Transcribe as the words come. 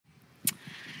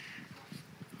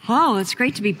Oh, it's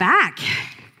great to be back.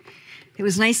 It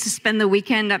was nice to spend the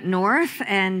weekend up north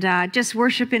and just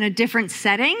worship in a different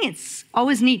setting. It's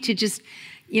always neat to just,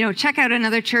 check out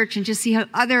another church and just see how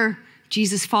other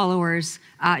Jesus followers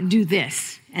do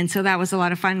this. And so that was a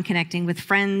lot of fun connecting with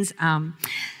friends.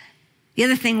 The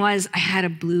other thing was I had a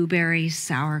blueberry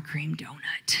sour cream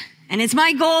donut. And it's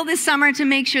my goal this summer to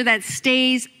make sure that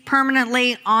stays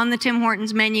permanently on the Tim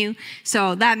Hortons menu.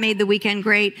 So that made the weekend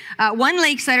great. One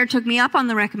Lakesider took me up on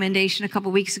the recommendation a couple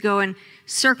weeks ago and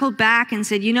circled back and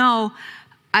said,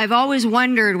 I've always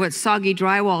wondered what soggy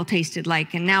drywall tasted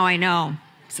like, and now I know.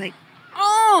 It's like,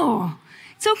 oh,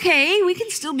 it's okay. We can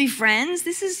still be friends.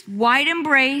 This is wide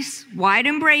embrace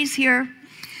here.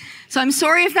 So I'm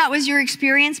sorry if that was your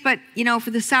experience, but,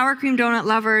 for the sour cream donut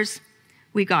lovers,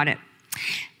 we got it.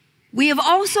 We have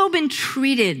also been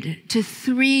treated to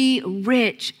 3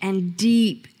 rich and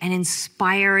deep and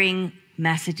inspiring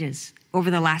messages over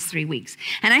the last 3 weeks.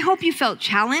 And I hope you felt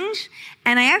challenged,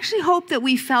 and I actually hope that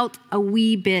we felt a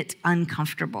wee bit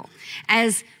uncomfortable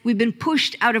as we've been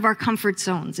pushed out of our comfort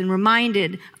zones and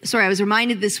I was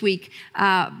reminded this week,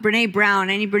 Brene Brown,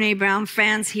 any Brene Brown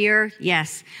fans here?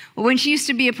 Yes. Well, when she used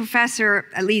to be a professor,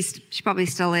 at least she probably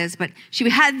still is, but she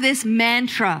had this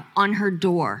mantra on her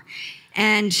door.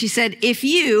 And she said, if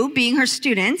you, being her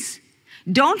students,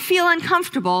 don't feel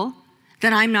uncomfortable,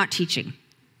 then I'm not teaching.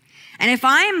 And if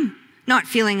I'm not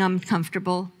feeling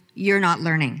uncomfortable, you're not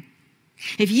learning.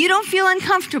 If you don't feel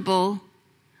uncomfortable,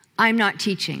 I'm not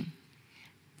teaching.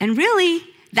 And really,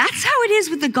 that's how it is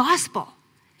with the gospel.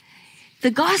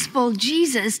 The gospel,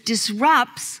 Jesus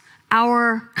disrupts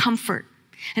our comfort.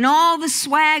 And all the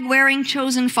swag-wearing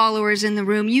Chosen followers in the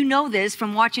room, you know this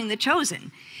from watching The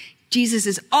Chosen. Jesus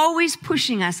is always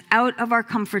pushing us out of our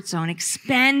comfort zone,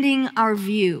 expanding our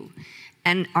view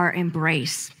and our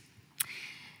embrace.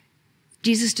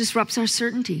 Jesus disrupts our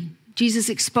certainty. Jesus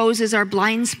exposes our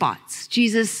blind spots.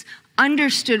 Jesus,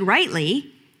 understood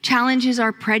rightly, challenges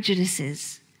our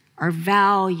prejudices, our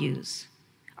values,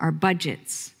 our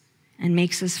budgets, and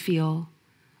makes us feel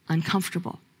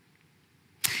uncomfortable.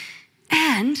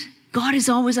 And God is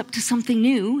always up to something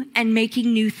new and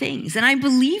making new things. And I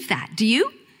believe that. Do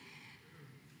you?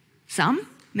 Some,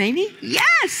 maybe?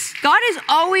 Yes! God is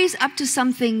always up to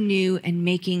something new and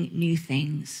making new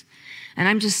things. And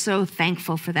I'm just so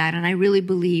thankful for that. And I really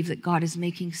believe that God is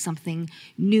making something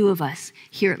new of us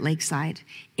here at Lakeside.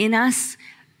 In us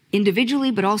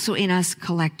individually, but also in us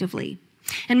collectively.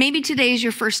 And maybe today is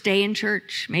your first day in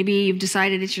church. Maybe you've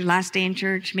decided it's your last day in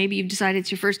church. Maybe you've decided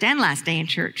it's your first and last day in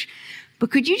church. But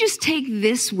could you just take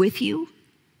this with you?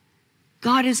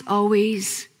 God is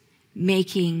always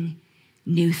making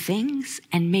new things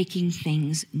and making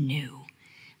things new.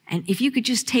 And if you could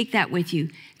just take that with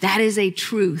you, that is a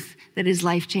truth that is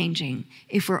life-changing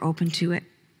if we're open to it.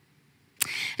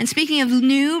 And speaking of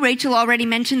new, Rachel already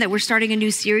mentioned that we're starting a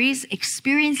new series,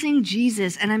 Experiencing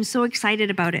Jesus, and I'm so excited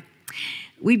about it.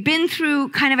 We've been through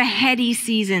kind of a heady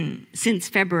season since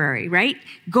February, right?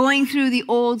 Going through the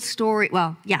old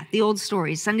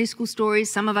stories, Sunday school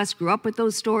stories. Some of us grew up with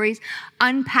those stories,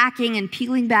 unpacking and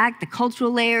peeling back the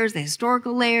cultural layers, the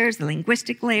historical layers, the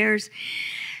linguistic layers,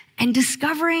 and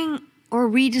discovering or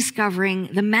rediscovering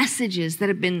the messages that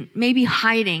have been maybe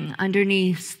hiding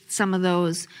underneath some of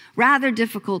those rather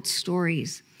difficult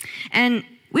stories. And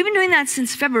we've been doing that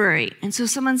since February. And so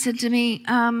someone said to me,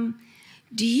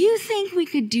 do you think we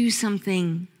could do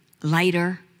something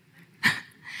lighter?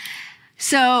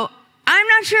 So I'm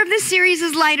not sure if this series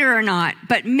is lighter or not,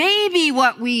 but maybe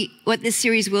what this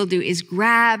series will do is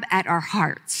grab at our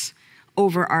hearts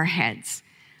over our heads.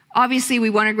 Obviously, we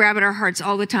want to grab at our hearts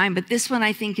all the time, but this one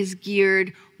I think is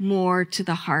geared more to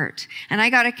the heart. And I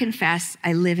got to confess,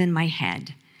 I live in my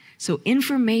head. So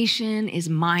information is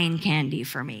mind candy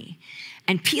for me.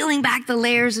 And peeling back the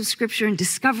layers of Scripture and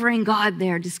discovering God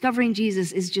there, discovering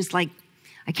Jesus is just like,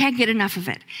 I can't get enough of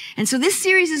it. And so this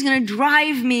series is going to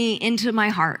drive me into my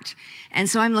heart. And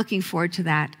so I'm looking forward to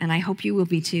that, and I hope you will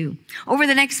be too. Over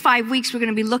the next 5 weeks, we're going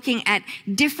to be looking at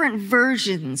different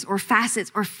versions or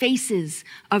facets or faces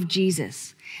of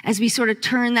Jesus. As we sort of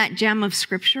turn that gem of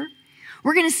Scripture,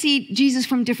 we're going to see Jesus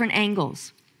from different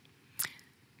angles.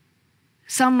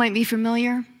 Some might be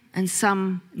familiar and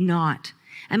some not.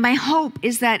 And my hope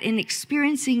is that in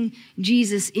experiencing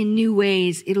Jesus in new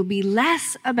ways, it'll be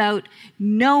less about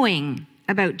knowing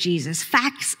about Jesus,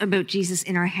 facts about Jesus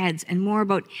in our heads, and more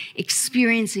about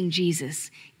experiencing Jesus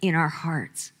in our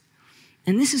hearts.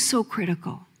 And this is so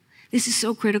critical. This is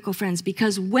so critical, friends,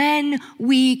 because when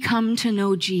we come to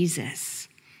know Jesus,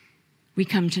 we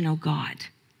come to know God,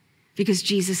 because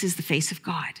Jesus is the face of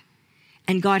God,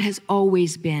 and God has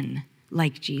always been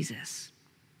like Jesus.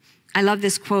 I love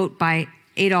this quote by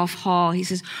Adolf Hall. He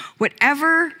says,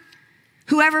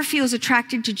 whoever feels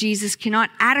attracted to Jesus cannot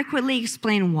adequately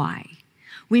explain why.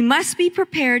 We must be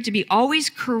prepared to be always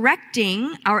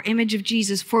correcting our image of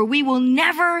Jesus, for we will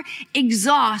never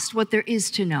exhaust what there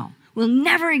is to know. We'll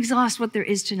never exhaust what there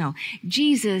is to know.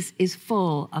 Jesus is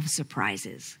full of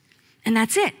surprises. And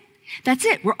that's it. That's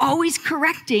it. We're always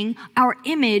correcting our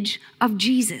image of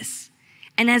Jesus.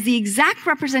 And as the exact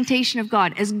representation of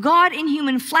God, as God in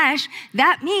human flesh,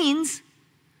 that means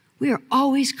we are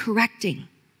always correcting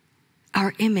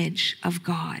our image of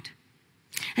God.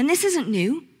 And this isn't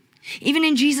new. Even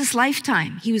in Jesus'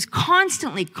 lifetime, he was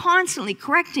constantly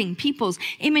correcting people's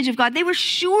image of God. They were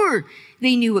sure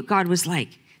they knew what God was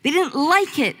like. They didn't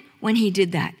like it when he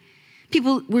did that.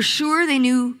 People were sure they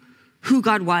knew who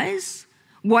God was,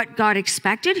 what God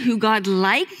expected, who God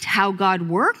liked, how God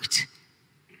worked.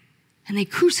 And they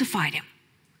crucified him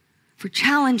for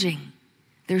challenging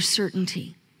their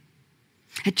certainty.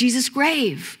 At Jesus'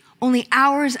 grave, only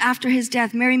hours after his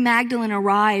death, Mary Magdalene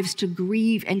arrives to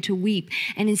grieve and to weep,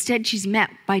 and instead she's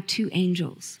met by two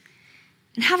angels.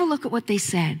 And have a look at what they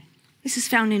said. This is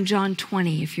found in John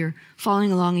 20, if you're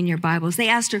following along in your Bibles. They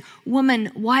asked her,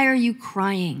 "Woman, why are you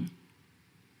crying?"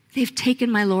 "They've taken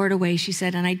my Lord away," she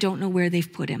said, "and I don't know where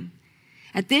they've put him."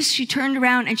 At this, she turned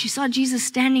around and she saw Jesus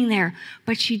standing there,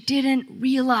 but she didn't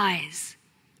realize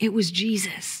it was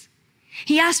Jesus.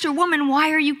 He asked her, "Woman,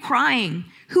 why are you crying?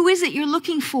 Who is it you're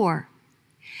looking for?"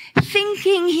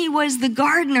 Thinking he was the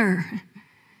gardener,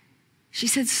 she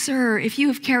said, "Sir, if you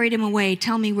have carried him away,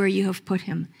 tell me where you have put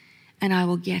him, and I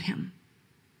will get him."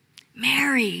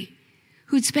 Mary,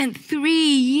 who'd spent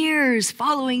 3 years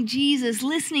following Jesus,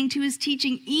 listening to his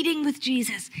teaching, eating with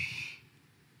Jesus,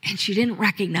 and she didn't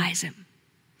recognize him.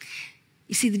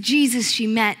 You see, the Jesus she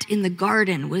met in the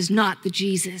garden was not the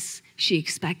Jesus she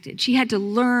expected. She had to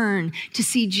learn to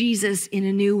see Jesus in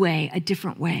a new way, a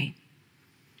different way.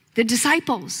 The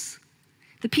disciples,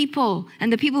 the people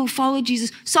who followed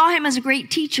Jesus saw him as a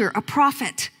great teacher, a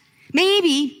prophet,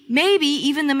 maybe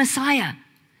even the Messiah,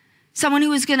 someone who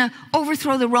was going to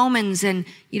overthrow the Romans and,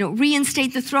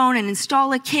 reinstate the throne and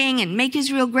install a king and make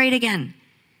Israel great again.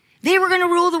 They were going to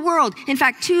rule the world. In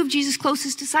fact, 2 of Jesus'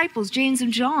 closest disciples, James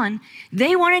and John,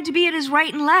 they wanted to be at his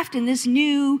right and left in this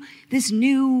new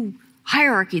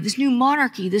hierarchy, this new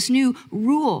monarchy, this new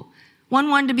rule. One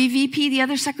wanted to be VP, the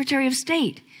other Secretary of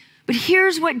State. But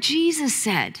here's what Jesus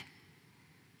said: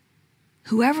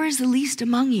 "Whoever is the least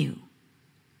among you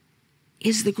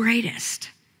is the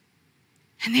greatest."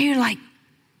 And they're like,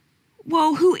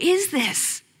 whoa, who is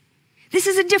this? This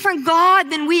is a different God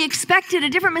than we expected, a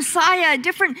different Messiah, a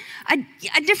different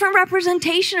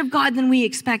representation of God than we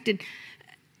expected.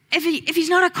 If he's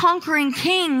not a conquering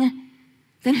king,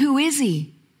 then who is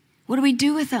he? What do we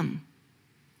do with him?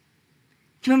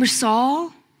 Do you remember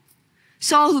Saul?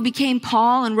 Saul, who became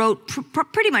Paul and wrote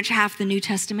pretty much half the New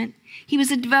Testament. He was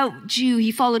a devout Jew.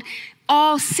 He followed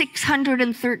all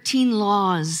 613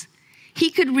 laws. He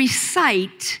could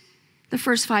recite the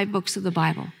first 5 books of the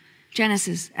Bible: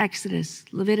 Genesis, Exodus,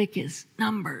 Leviticus,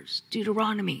 Numbers,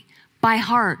 Deuteronomy, by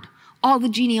heart, all the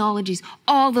genealogies,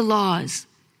 all the laws.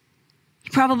 He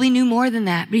probably knew more than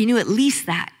that, but he knew at least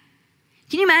that.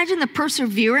 Can you imagine the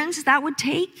perseverance that would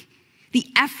take? The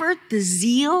effort, the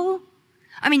zeal?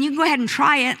 I mean, you can go ahead and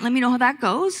try it. Let me know how that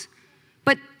goes.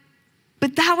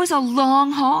 But that was a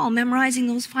long haul, memorizing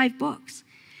those 5 books.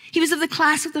 He was of the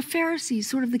class of the Pharisees,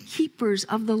 sort of the keepers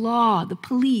of the law, the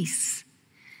police.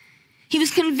 He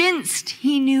was convinced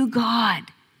he knew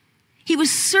God. He was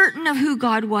certain of who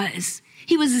God was.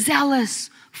 He was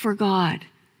zealous for God.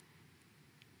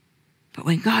 But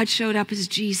when God showed up as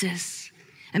Jesus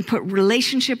and put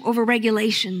relationship over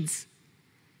regulations,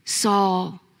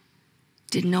 Saul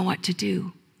didn't know what to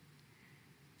do.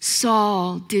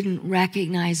 Saul didn't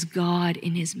recognize God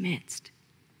in his midst.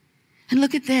 And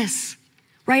look at this.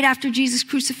 Right after Jesus'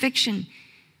 crucifixion,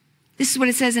 this is what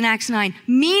it says in Acts 9.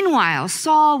 Meanwhile,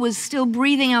 Saul was still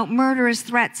breathing out murderous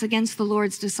threats against the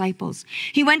Lord's disciples.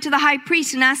 He went to the high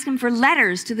priest and asked him for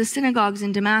letters to the synagogues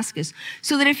in Damascus,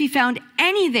 so that if he found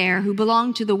any there who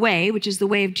belonged to the way, which is the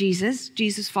way of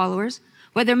Jesus' followers,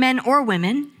 whether men or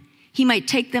women, he might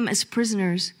take them as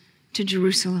prisoners to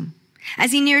Jerusalem.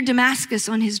 As he neared Damascus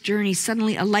on his journey,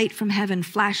 suddenly a light from heaven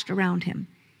flashed around him.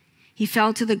 He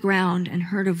fell to the ground and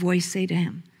heard a voice say to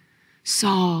him,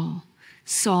 "Saul,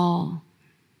 Saul,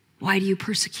 why do you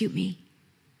persecute me?"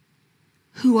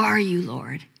 "Who are you,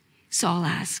 Lord?" Saul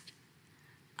asked.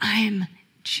 "I am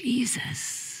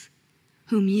Jesus,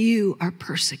 whom you are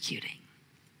persecuting."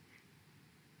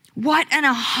 What an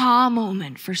aha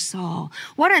moment for Saul.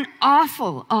 What an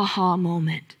awful aha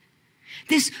moment.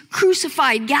 This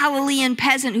crucified Galilean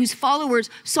peasant whose followers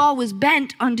Saul was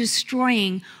bent on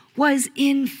destroying was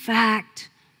in fact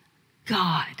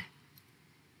God.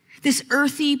 This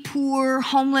earthy, poor,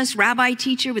 homeless rabbi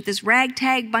teacher with this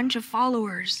ragtag bunch of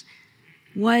followers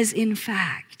was in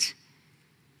fact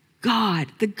God,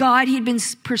 the God he'd been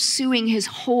pursuing his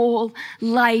whole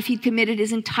life. He'd committed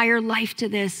his entire life to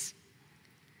this.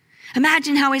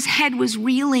 Imagine how his head was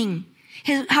reeling,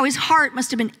 how his heart must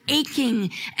have been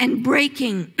aching and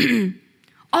breaking.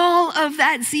 All of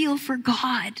that zeal for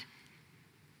God.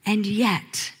 And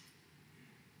yet,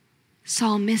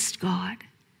 Saul missed God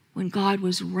when God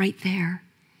was right there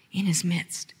in his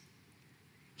midst.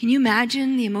 Can you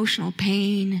imagine the emotional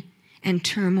pain and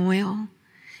turmoil?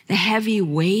 The heavy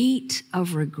weight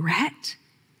of regret?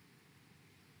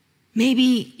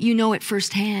 Maybe you know it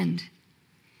firsthand.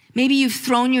 Maybe you've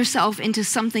thrown yourself into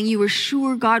something you were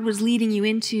sure God was leading you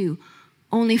into,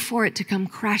 only for it to come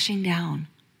crashing down.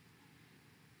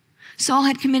 Saul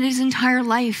had committed his entire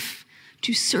life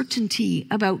to certainty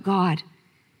about God.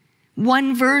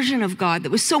 One version of God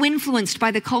that was so influenced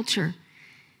by the culture.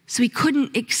 So he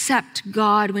couldn't accept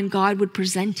God when God would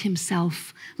present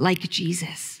himself like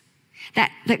Jesus.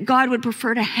 That God would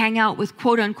prefer to hang out with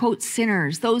quote-unquote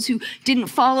sinners, those who didn't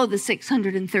follow the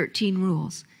 613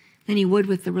 rules, than he would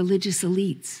with the religious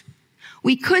elites.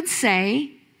 We could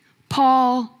say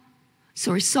Saul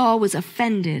was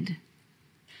offended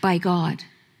by God.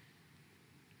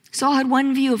 Saul had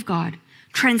one view of God,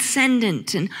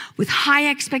 transcendent and with high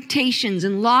expectations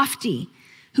and lofty,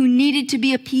 who needed to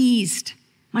be appeased,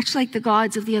 much like the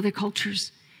gods of the other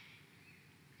cultures.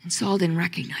 And Saul didn't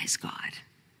recognize God.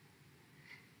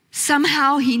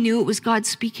 Somehow he knew it was God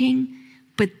speaking,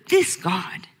 but this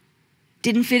God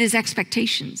didn't fit his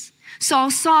expectations. Saul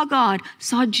saw God,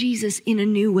 saw Jesus in a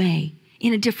new way,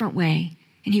 in a different way,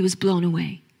 and he was blown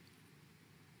away.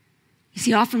 You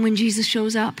see, often when Jesus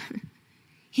shows up,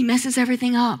 he messes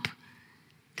everything up,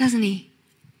 doesn't he?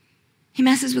 He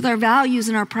messes with our values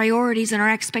and our priorities and our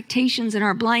expectations and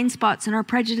our blind spots and our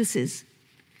prejudices.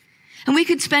 And we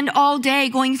could spend all day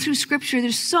going through scripture.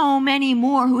 There's so many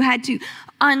more who had to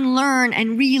unlearn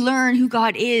and relearn who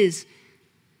God is,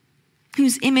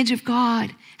 whose image of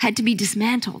God had to be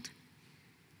dismantled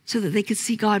so that they could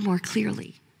see God more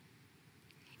clearly.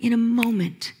 In a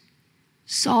moment,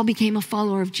 Saul became a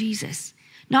follower of Jesus,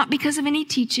 not because of any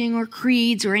teaching or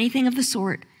creeds or anything of the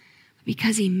sort, but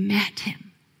because he met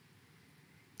him.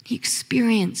 He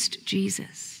experienced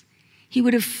Jesus. He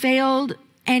would have failed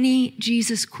any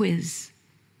Jesus quiz,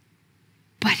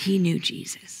 but he knew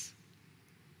Jesus.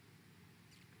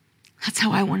 That's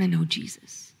how I want to know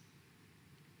Jesus.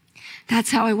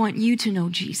 That's how I want you to know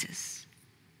Jesus.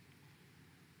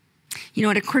 You know,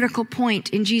 at a critical point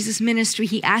in Jesus' ministry,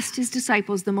 he asked his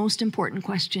disciples the most important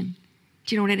question.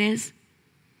 Do you know what it is?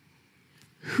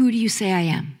 Who do you say I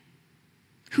am?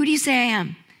 Who do you say I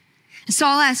am? And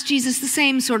Saul asked Jesus the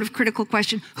same sort of critical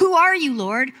question. Who are you,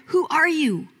 Lord? Who are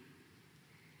you?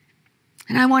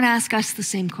 And I want to ask us the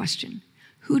same question.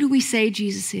 Who do we say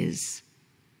Jesus is?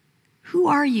 Who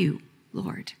are you,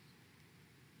 Lord?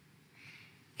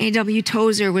 A.W.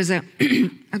 Tozer was a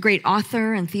great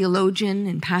author and theologian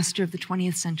and pastor of the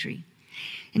 20th century.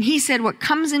 And he said, what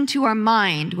comes into our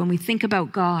mind when we think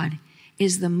about God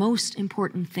is the most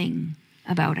important thing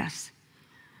about us.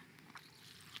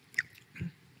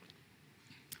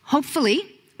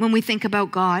 Hopefully, when we think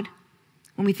about God,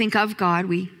 when we think of God,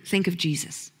 we think of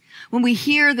Jesus. When we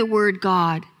hear the word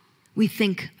God, we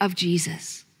think of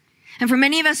Jesus. And for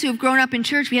many of us who have grown up in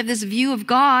church, we have this view of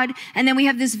God, and then we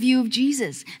have this view of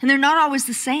Jesus. And they're not always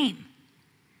the same.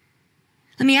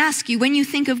 Let me ask you, when you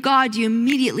think of God, do you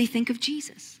immediately think of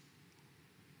Jesus?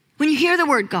 When you hear the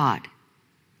word God,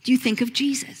 do you think of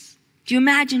Jesus? Do you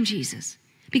imagine Jesus?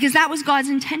 Because that was God's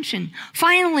intention.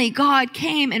 Finally, God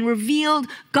came and revealed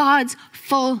God's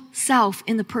full self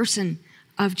in the person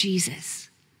of Jesus.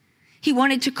 He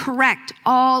wanted to correct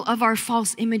all of our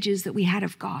false images that we had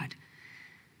of God.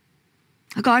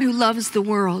 A God who loves the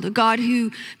world, a God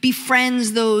who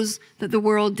befriends those that the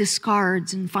world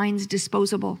discards and finds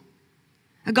disposable.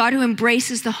 A God who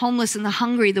embraces the homeless and the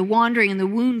hungry, the wandering and the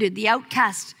wounded, the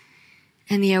outcast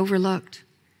and the overlooked.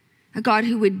 A God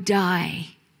who would die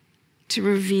to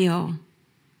reveal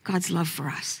God's love for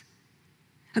us.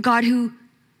 A God who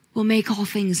will make all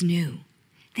things new.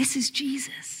 This is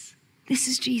Jesus. This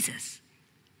is Jesus.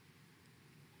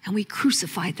 And we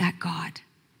crucified that God.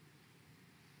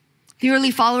 The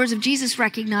early followers of Jesus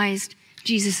recognized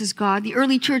Jesus as God. The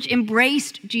early church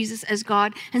embraced Jesus as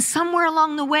God. And somewhere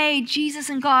along the way, Jesus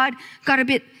and God got a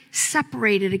bit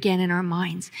separated again in our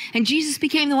minds. And Jesus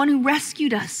became the one who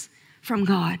rescued us from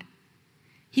God.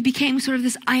 He became sort of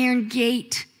this iron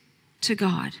gate to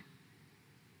God.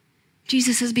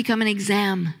 Jesus has become an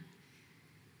exam.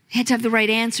 He had to have the right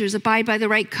answers, abide by the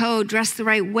right code, dress the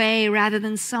right way, rather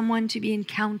than someone to be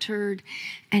encountered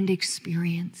and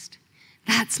experienced.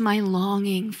 That's my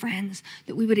longing, friends,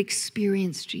 that we would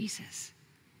experience Jesus.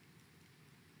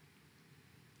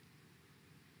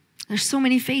 There's so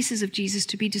many faces of Jesus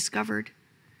to be discovered.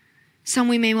 Some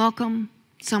we may welcome,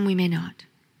 some we may not.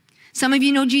 Some of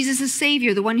you know Jesus as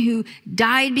Savior, the one who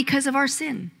died because of our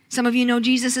sin. Some of you know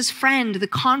Jesus as friend, the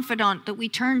confidant that we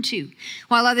turn to,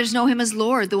 while others know him as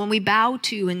Lord, the one we bow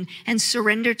to and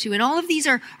surrender to. And all of these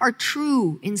are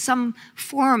true in some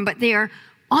form, but they are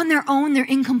on their own, they're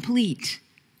incomplete.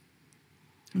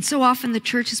 And so often the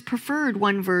church has preferred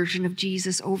one version of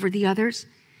Jesus over the others,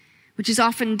 which is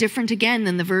often different again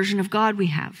than the version of God we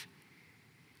have.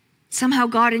 Somehow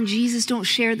God and Jesus don't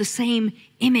share the same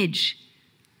image.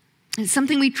 It's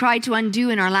something we tried to undo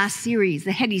in our last series,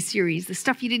 the Heady series, the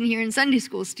stuff you didn't hear in Sunday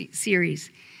school series.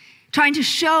 Trying to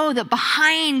show that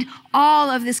behind all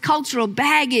of this cultural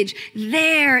baggage,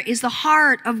 there is the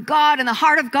heart of God, and the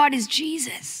heart of God is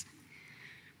Jesus.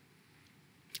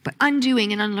 But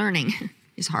undoing and unlearning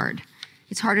is hard.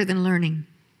 It's harder than learning.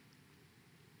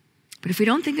 But if we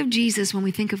don't think of Jesus when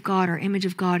we think of God, our image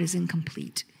of God is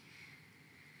incomplete.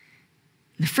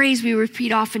 The phrase we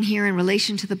repeat often here in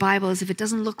relation to the Bible is, if it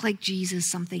doesn't look like Jesus,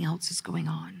 something else is going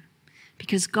on.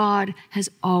 Because God has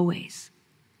always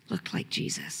looked like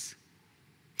Jesus.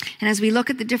 And as we look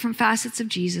at the different facets of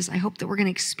Jesus, I hope that we're going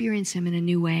to experience him in a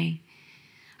new way.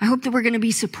 I hope that we're going to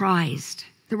be surprised,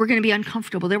 that we're going to be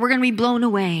uncomfortable, that we're going to be blown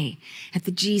away at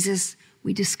the Jesus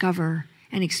we discover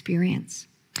and experience.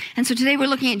 And so today we're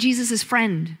looking at Jesus as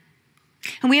friend.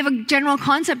 And we have a general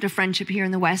concept of friendship here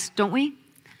in the West, don't we?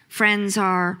 Friends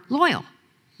are loyal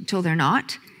until they're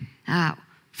not.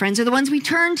 Friends are the ones we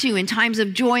turn to in times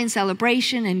of joy and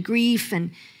celebration and grief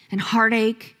and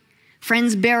heartache.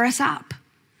 Friends bear us up.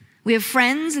 We have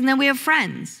friends and then we have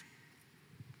friends.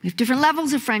 We have different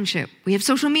levels of friendship. We have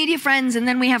social media friends and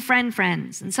then we have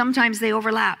friends. And sometimes they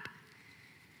overlap.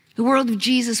 The world of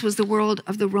Jesus was the world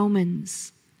of the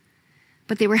Romans.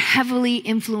 But they were heavily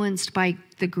influenced by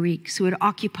the Greeks who had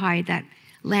occupied that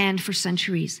land for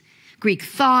centuries. Greek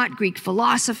thought, Greek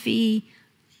philosophy,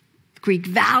 Greek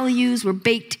values were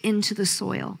baked into the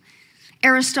soil.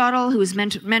 Aristotle, who was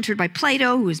mentored by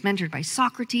Plato, who was mentored by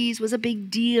Socrates, was a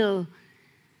big deal.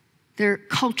 Their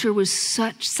culture was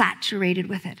saturated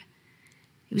with it.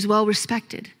 It was well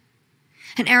respected.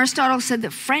 And Aristotle said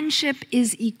that friendship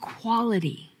is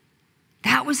equality.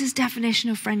 That was his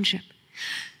definition of friendship.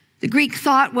 The Greek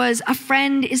thought was a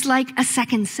friend is like a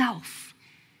second self.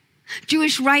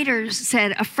 Jewish writers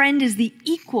said a friend is the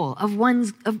equal of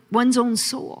one's own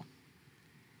soul.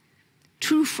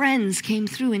 True friends came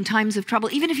through in times of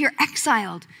trouble. Even if you're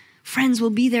exiled, friends will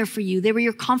be there for you. They were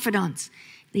your confidants.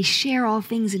 They share all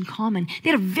things in common. They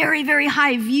had a very, very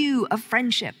high view of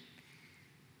friendship.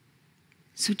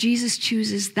 So Jesus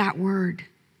chooses that word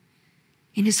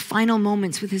in his final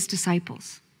moments with his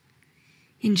disciples.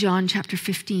 In John chapter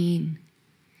 15,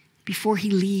 before he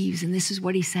leaves, and this is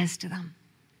what he says to them.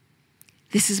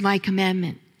 This is my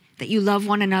commandment, that you love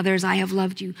one another as I have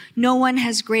loved you. No one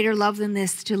has greater love than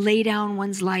this, to lay down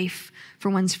one's life for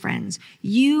one's friends.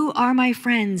 You are my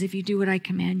friends if you do what I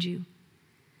command you.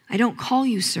 I don't call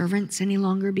you servants any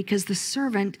longer because the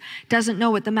servant doesn't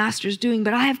know what the master's doing,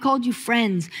 but I have called you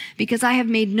friends because I have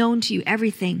made known to you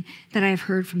everything that I have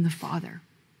heard from the Father.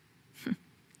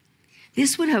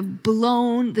 This would have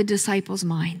blown the disciples'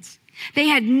 minds. They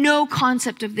had no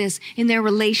concept of this in their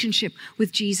relationship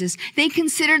with Jesus. They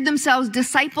considered themselves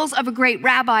disciples of a great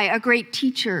rabbi, a great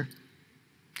teacher.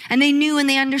 And they knew and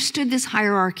they understood this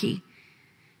hierarchy.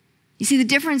 You see, the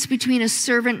difference between a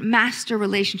servant-master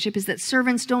relationship is that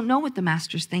servants don't know what the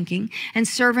master's thinking, and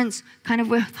servants kind of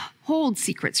withhold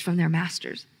secrets from their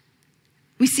masters.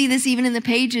 We see this even in the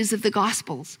pages of the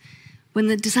Gospels, when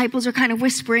the disciples are kind of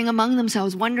whispering among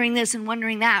themselves, wondering this and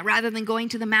wondering that, rather than going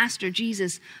to the master,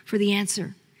 Jesus, for the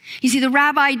answer. You see, the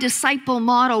rabbi-disciple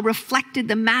model reflected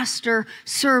the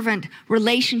master-servant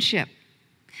relationship.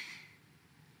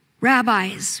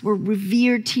 Rabbis were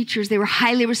revered teachers. They were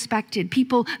highly respected.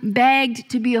 People begged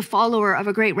to be a follower of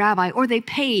a great rabbi, or they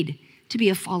paid to be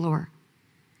a follower.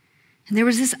 And there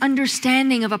was this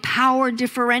understanding of a power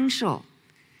differential.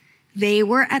 They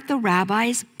were at the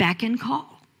rabbi's beck and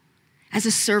call, as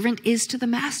a servant is to the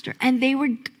master. And they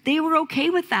were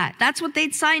okay with that. That's what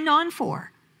they'd signed on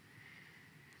for.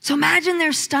 So imagine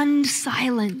their stunned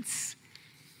silence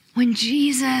when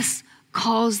Jesus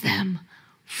calls them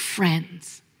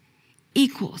friends,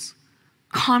 equals,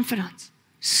 confidants,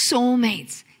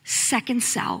 soulmates, second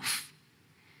self.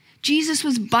 Jesus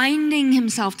was binding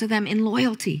himself to them in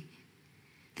loyalty.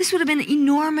 This would have been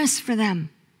enormous for them.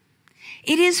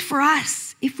 It is for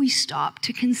us if we stop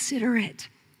to consider it.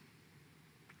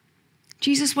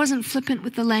 Jesus wasn't flippant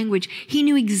with the language. He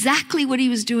knew exactly what he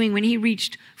was doing when he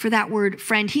reached for that word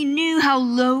friend. He knew how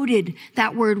loaded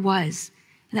that word was,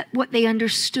 and what they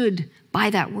understood by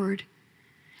that word.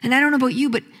 And I don't know about you,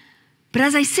 but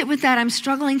as I sit with that, I'm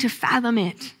struggling to fathom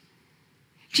it.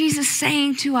 Jesus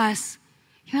saying to us,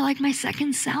 you're like my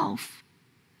second self.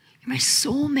 You're my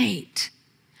soulmate.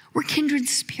 We're kindred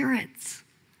spirits.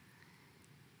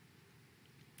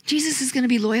 Jesus is going to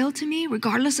be loyal to me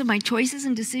regardless of my choices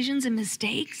and decisions and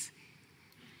mistakes.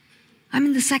 I'm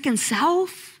in the second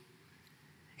self.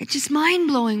 It's just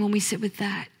mind-blowing when we sit with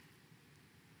that.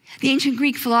 The ancient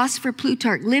Greek philosopher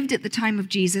Plutarch lived at the time of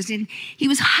Jesus, and he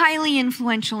was highly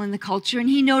influential in the culture, and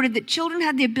he noted that children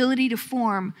had the ability to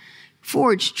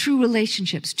forge true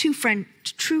relationships, true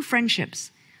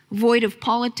friendships, void of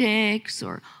politics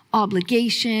or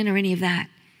obligation or any of that.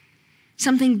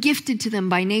 Something gifted to them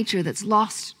by nature that's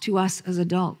lost to us as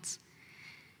adults.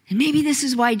 And maybe this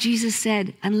is why Jesus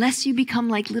said, unless you become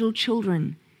like little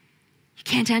children, you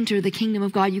can't enter the kingdom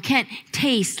of God. You can't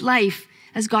taste life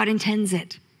as God intends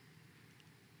it.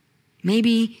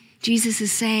 Maybe Jesus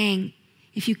is saying,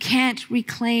 if you can't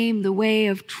reclaim the way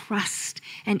of trust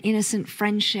and innocent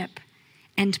friendship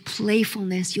and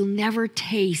playfulness, you'll never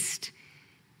taste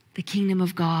the kingdom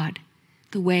of God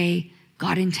the way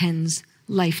God intends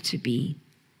life to be.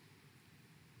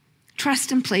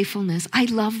 Trust and playfulness. I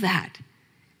love that.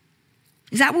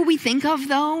 Is that what we think of,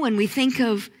 though, when we think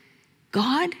of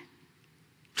God?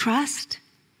 Trust,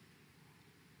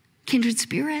 kindred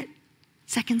spirit,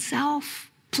 second self,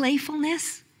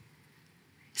 playfulness?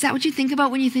 Is that what you think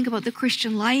about when you think about the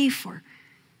Christian life or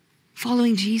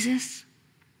following Jesus?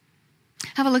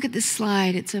 Have a look at this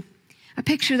slide. It's a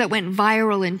picture that went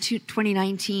viral in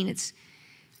 2019. It's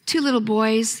two little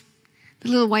boys. The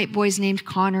little white boy's named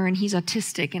Connor, and he's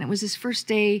autistic, and it was his first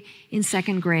day in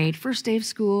second grade, first day of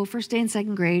school, first day in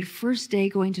second grade, first day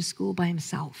going to school by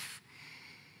himself.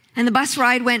 And the bus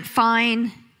ride went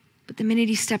fine, but the minute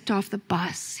he stepped off the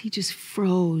bus, he just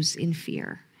froze in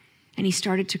fear, and he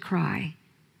started to cry.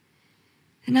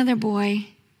 Another boy,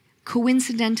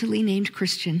 coincidentally named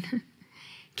Christian,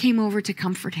 came over to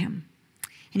comfort him,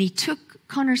 and he took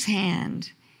Connor's hand,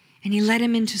 and he led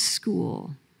him into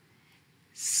school.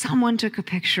 Someone took a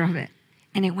picture of it,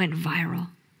 and it went viral.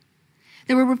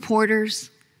 There were reporters.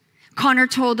 Connor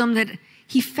told them that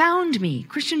he found me.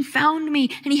 Christian found me,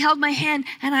 and he held my hand,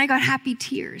 and I got happy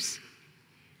tears.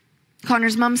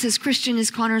 Connor's mom says Christian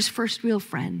is Connor's first real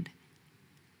friend.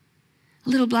 A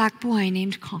little black boy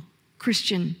named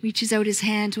Christian reaches out his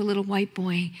hand to a little white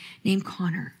boy named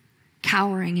Connor,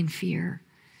 cowering in fear.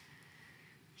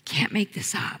 You can't make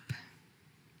this up.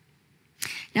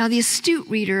 Now, the astute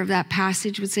reader of that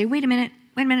passage would say, wait a minute,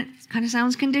 it kind of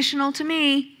sounds conditional to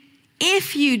me.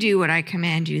 If you do what I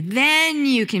command you, then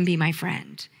you can be my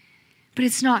friend. But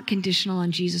it's not conditional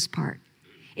on Jesus' part.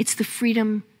 It's the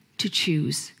freedom to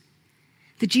choose.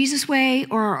 The Jesus way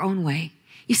or our own way.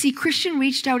 You see, Christian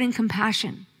reached out in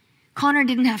compassion. Connor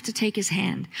didn't have to take his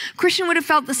hand. Christian would have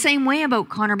felt the same way about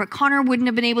Connor, but Connor wouldn't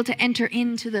have been able to enter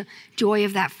into the joy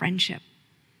of that friendship.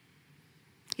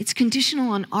 It's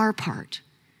conditional on our part.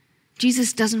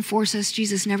 Jesus doesn't force us.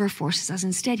 Jesus never forces us.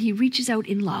 Instead, he reaches out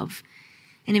in love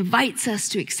and invites us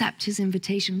to accept his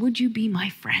invitation. Would you be my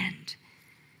friend?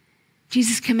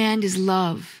 Jesus' command is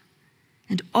love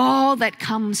and all that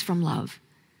comes from love.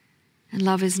 And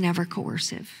love is never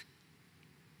coercive.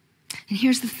 And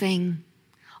here's the thing.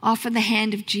 Offer the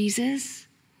hand of Jesus.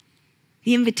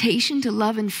 The invitation to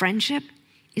love and friendship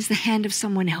is the hand of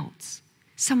someone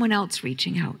else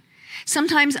reaching out.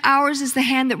 Sometimes ours is the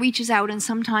hand that reaches out, and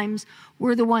sometimes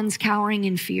we're the ones cowering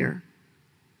in fear.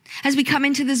 As we come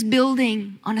into this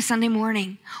building on a Sunday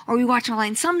morning, or we watch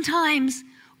online, sometimes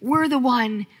we're the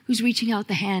one who's reaching out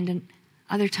the hand, and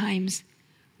other times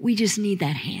we just need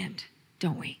that hand,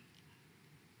 don't we?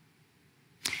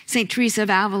 St. Teresa of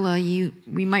Avila,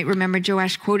 we might remember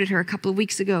Joash quoted her a couple of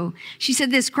weeks ago. She said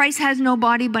this, Christ has no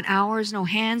body but ours, no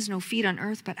hands, no feet on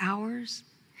earth but ours.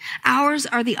 Ours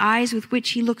are the eyes with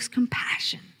which he looks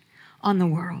compassion on the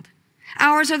world.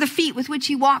 Ours are the feet with which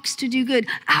he walks to do good.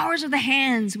 Ours are the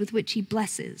hands with which he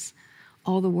blesses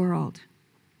all the world.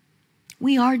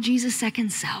 We are Jesus'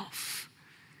 second self.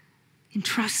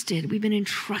 We've been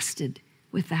entrusted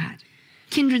with that.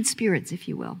 Kindred spirits, if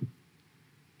you will.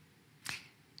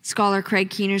 Scholar Craig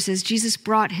Keener says, Jesus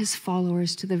brought his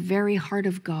followers to the very heart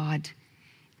of God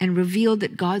and revealed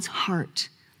that God's heart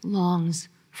longs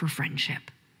for friendship.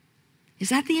 Is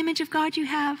that the image of God you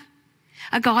have?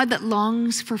 A God that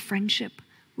longs for friendship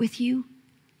with you?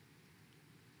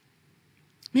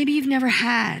 Maybe you've never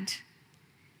had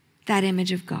that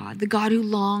image of God, the God who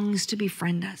longs to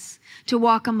befriend us, to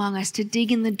walk among us, to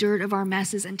dig in the dirt of our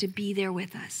messes and to be there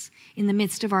with us in the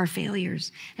midst of our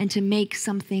failures and to make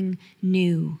something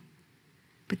new.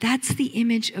 But that's the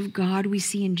image of God we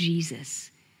see in Jesus.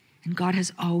 And God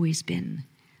has always been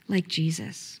like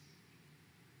Jesus.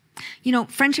 You know,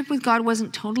 friendship with God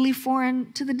wasn't totally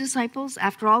foreign to the disciples.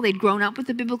 After all, they'd grown up with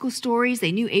the biblical stories.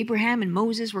 They knew Abraham and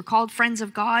Moses were called friends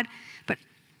of God. But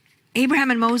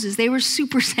Abraham and Moses, they were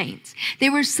super saints. They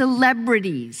were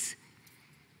celebrities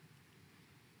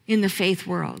in the faith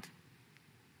world.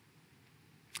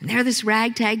 And they're this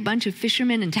ragtag bunch of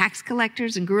fishermen and tax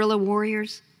collectors and guerrilla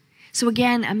warriors. So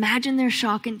again, imagine their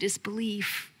shock and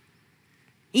disbelief,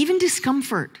 even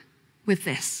discomfort with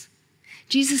this.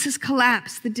 Jesus has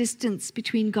collapsed the distance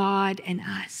between God and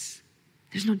us.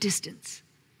 There's no distance.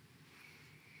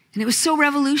 And it was so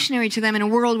revolutionary to them in a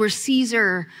world where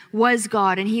Caesar was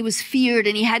God and he was feared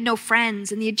and he had no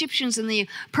friends. And the Egyptians and the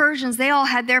Persians, they all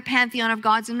had their pantheon of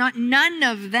gods, and none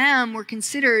of them were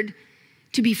considered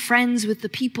to be friends with the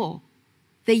people.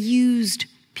 They used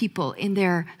people in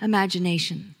their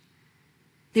imagination.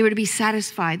 They were to be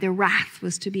satisfied. Their wrath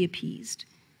was to be appeased.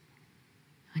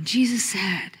 And Jesus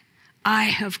said, I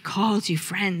have called you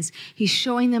friends. He's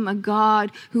showing them a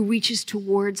God who reaches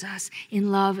towards us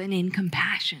in love and in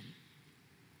compassion.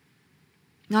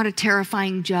 Not a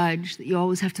terrifying judge that you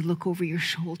always have to look over your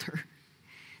shoulder,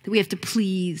 that we have to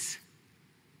please,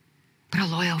 but a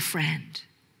loyal friend.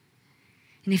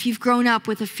 And if you've grown up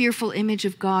with a fearful image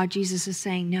of God, Jesus is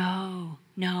saying, no,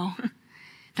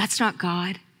 that's not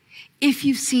God. If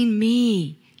you've seen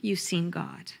me, you've seen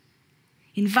God.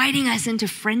 Inviting us into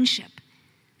friendship.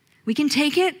 We can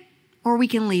take it or we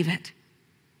can leave it.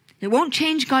 It won't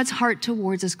change God's heart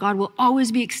towards us. God will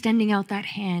always be extending out that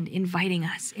hand, inviting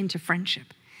us into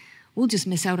friendship. We'll just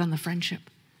miss out on the friendship.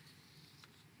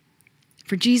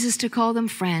 For Jesus to call them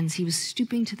friends, he was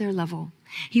stooping to their level.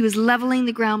 He was leveling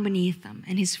the ground beneath them,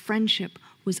 and his friendship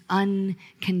was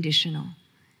unconditional.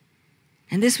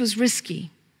 And this was risky,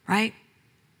 right?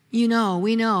 We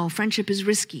know friendship is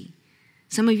risky.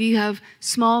 Some of you have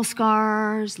small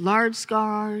scars, large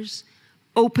scars,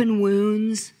 open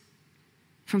wounds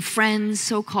from friends,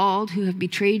 so-called, who have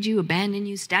betrayed you, abandoned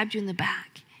you, stabbed you in the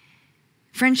back.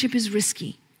 Friendship is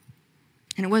risky,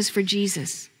 and it was for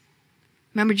Jesus.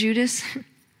 Remember Judas,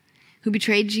 who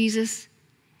betrayed Jesus?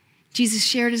 Jesus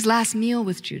shared his last meal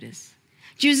with Judas.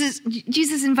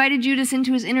 Jesus invited Judas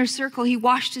into his inner circle. He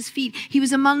washed his feet. He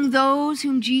was among those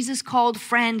whom Jesus called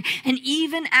friend. And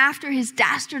even after his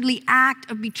dastardly act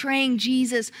of betraying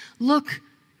Jesus, look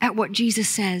at what Jesus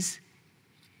says.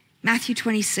 Matthew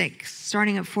 26,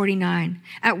 starting at 49.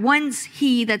 At once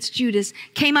he, that's Judas,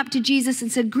 came up to Jesus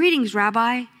and said, "Greetings,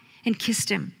 Rabbi," and kissed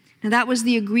him. Now that was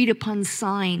the agreed upon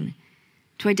sign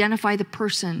to identify the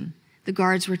person the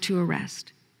guards were to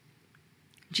arrest.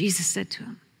 Jesus said to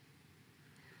him,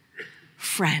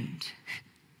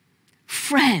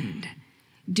 Friend,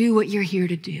 do what you're here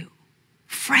to do.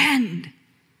 Friend,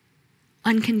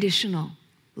 unconditional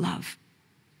love.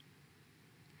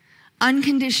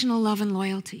 Unconditional love and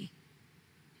loyalty.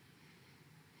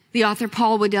 The author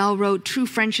Paul Waddell wrote, true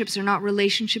friendships are not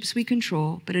relationships we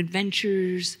control, but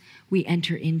adventures we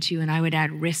enter into, and I would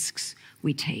add risks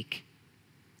we take.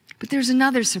 But there's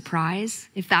another surprise,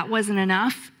 if that wasn't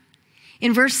enough.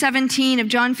 In verse 17 of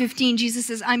John 15, Jesus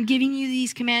says, I'm giving you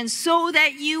these commands so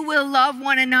that you will love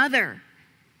one another.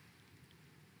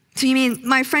 So you mean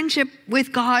my friendship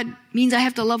with God means I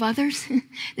have to love others?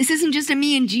 This isn't just a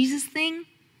me and Jesus thing,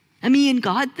 a me and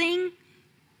God thing?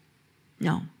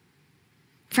 No.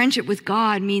 Friendship with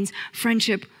God means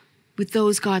friendship with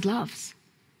those God loves.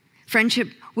 Friendship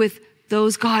with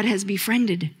those God has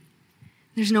befriended.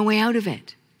 There's no way out of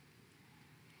it.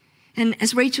 And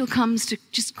as Rachel comes to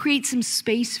just create some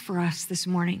space for us this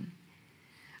morning,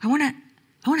 I want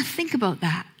to think about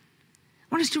that.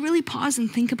 I want us to really pause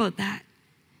and think about that.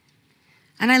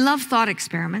 And I love thought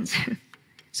experiments,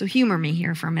 so humor me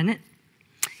here for a minute.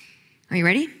 Are you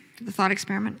ready for the thought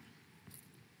experiment?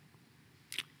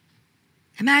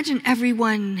 Imagine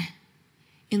everyone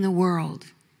in the world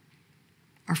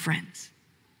are friends.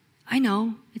 I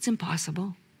know it's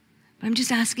impossible. But I'm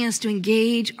just asking us to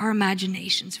engage our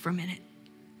imaginations for a minute.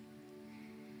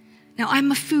 Now,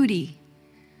 I'm a foodie,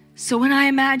 so when I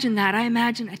imagine that, I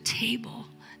imagine a table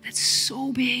that's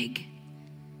so big,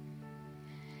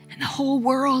 and the whole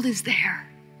world is there.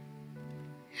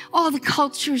 All the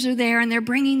cultures are there, and they're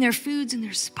bringing their foods and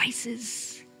their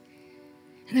spices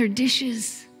and their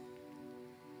dishes.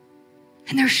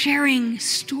 And they're sharing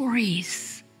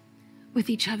stories with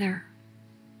each other.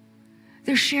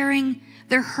 They're sharing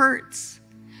their hurts.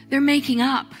 They're making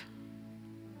up.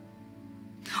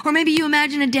 Or maybe you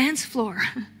imagine a dance floor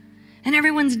and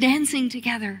everyone's dancing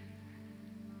together,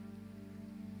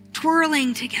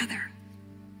 twirling together.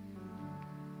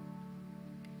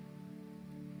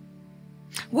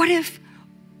 What if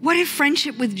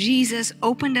friendship with Jesus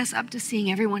opened us up to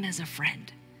seeing everyone as a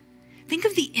friend? Think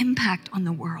of the impact on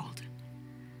the world,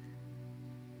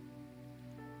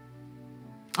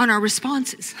 on our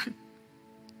responses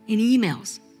in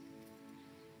emails.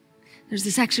 There's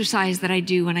this exercise that I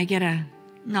do when I get a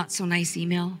not so nice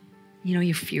email. You know,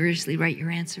 you furiously write your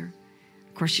answer.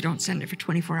 Of course, you don't send it for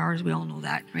 24 hours. We all know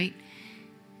that, right?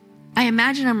 I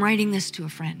imagine I'm writing this to a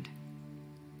friend,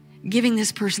 giving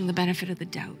this person the benefit of the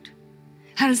doubt.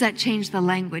 How does that change the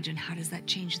language and how does that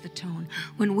change the tone?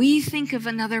 When we think of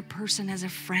another person as a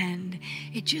friend,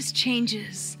 it just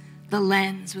changes the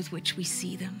lens with which we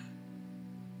see them.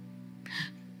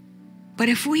 But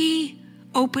if we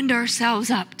opened ourselves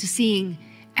up to seeing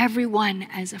everyone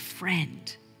as a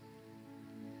friend,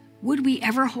 would we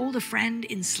ever hold a friend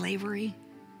in slavery?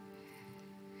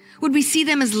 Would we see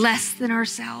them as less than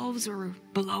ourselves or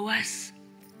below us?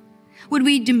 Would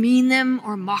we demean them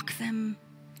or mock them,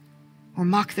 or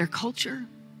mock their culture,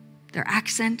 their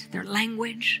accent, their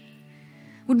language?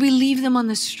 Would we leave them on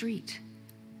the street?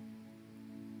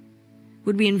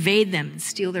 Would we invade them and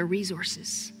steal their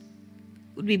resources?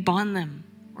 Would we bond them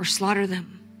or slaughter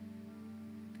them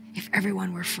if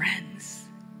everyone were friends?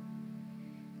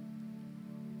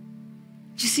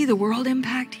 Do you see the world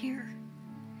impact here?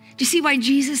 Do you see why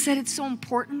Jesus said it's so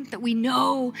important that we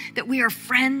know that we are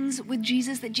friends with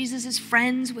Jesus, that Jesus is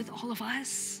friends with all of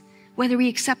us, whether we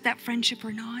accept that friendship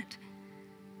or not?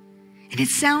 And it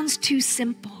sounds too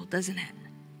simple, doesn't it?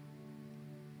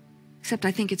 Except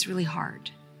I think it's really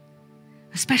hard,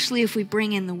 especially if we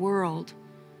bring in the world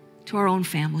to our own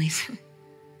families,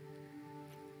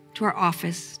 to our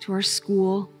office, to our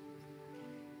school,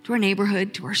 to our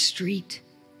neighborhood, to our street.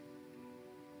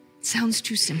 It sounds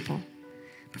too simple.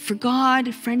 But for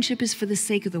God, friendship is for the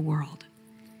sake of the world.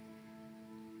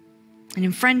 And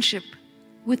in friendship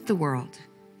with the world,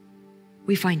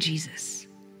 we find Jesus.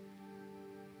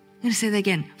 I'm going to say that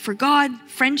again. For God,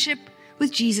 friendship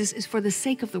with Jesus is for the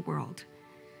sake of the world.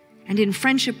 And in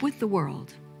friendship with the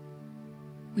world,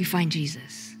 we find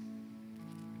Jesus.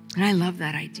 And I love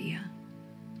that idea.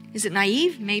 Is it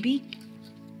naive? Maybe.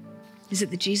 Is it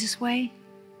the Jesus way?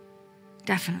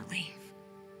 Definitely.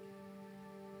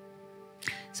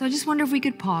 So I just wonder if we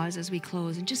could pause as we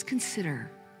close and just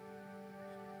consider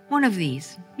one of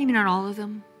these, maybe not all of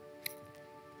them.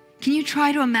 Can you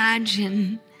try to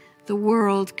imagine the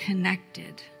world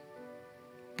connected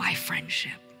by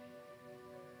friendship?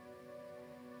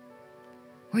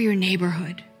 Or your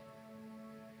neighborhood,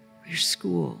 or your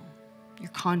school, your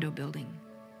condo building,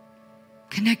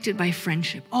 connected by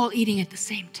friendship, all eating at the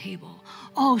same table,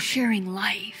 all sharing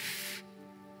life.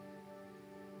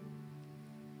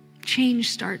 Change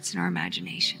starts in our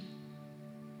imagination.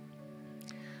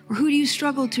 Or who do you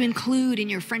struggle to include in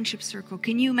your friendship circle?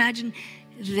 Can you imagine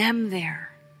them there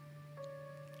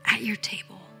at your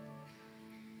table?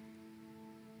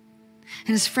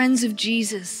 And as friends of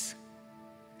Jesus,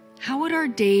 how would our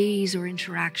days or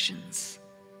interactions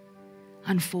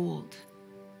unfold?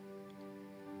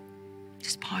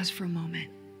 Just pause for a moment.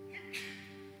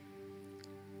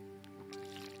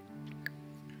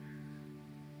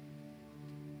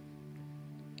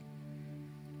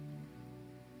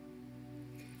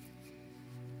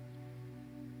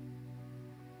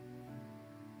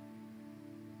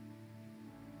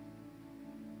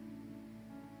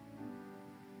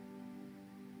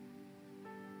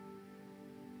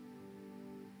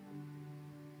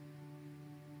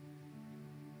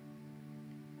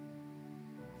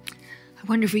 I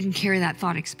wonder if we can carry that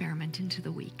thought experiment into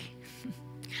the week.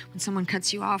 When someone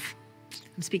cuts you off,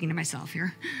 I'm speaking to myself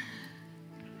here.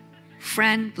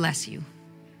 Friend, bless you,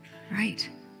 right?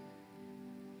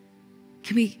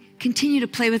 Can we continue to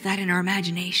play with that in our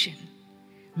imagination?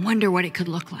 Wonder what it could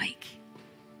look like.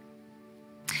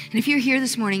 And if you're here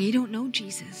this morning, you don't know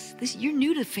Jesus, you're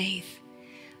new to faith.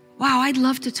 Wow, I'd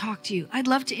love to talk to you. I'd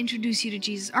love to introduce you to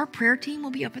Jesus. Our prayer team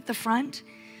will be up at the front.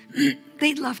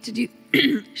 They'd love to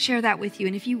share that with you.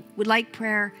 And if you would like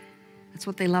prayer, that's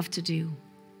what they love to do.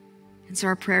 And so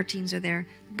our prayer teams are there.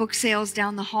 Book sales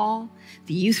down the hall.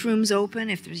 The youth room's open.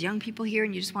 If there's young people here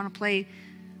and you just want to play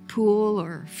pool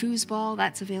or foosball,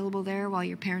 that's available there while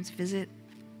your parents visit.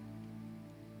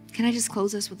 Can I just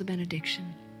close us with a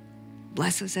benediction?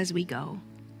 Bless us as we go.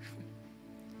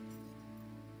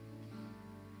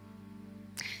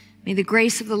 May the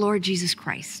grace of the Lord Jesus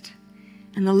Christ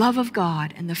and the love of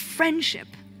God and the friendship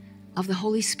of the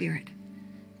Holy Spirit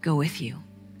go with you.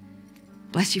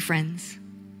 Bless you, friends.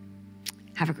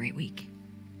 Have a great week.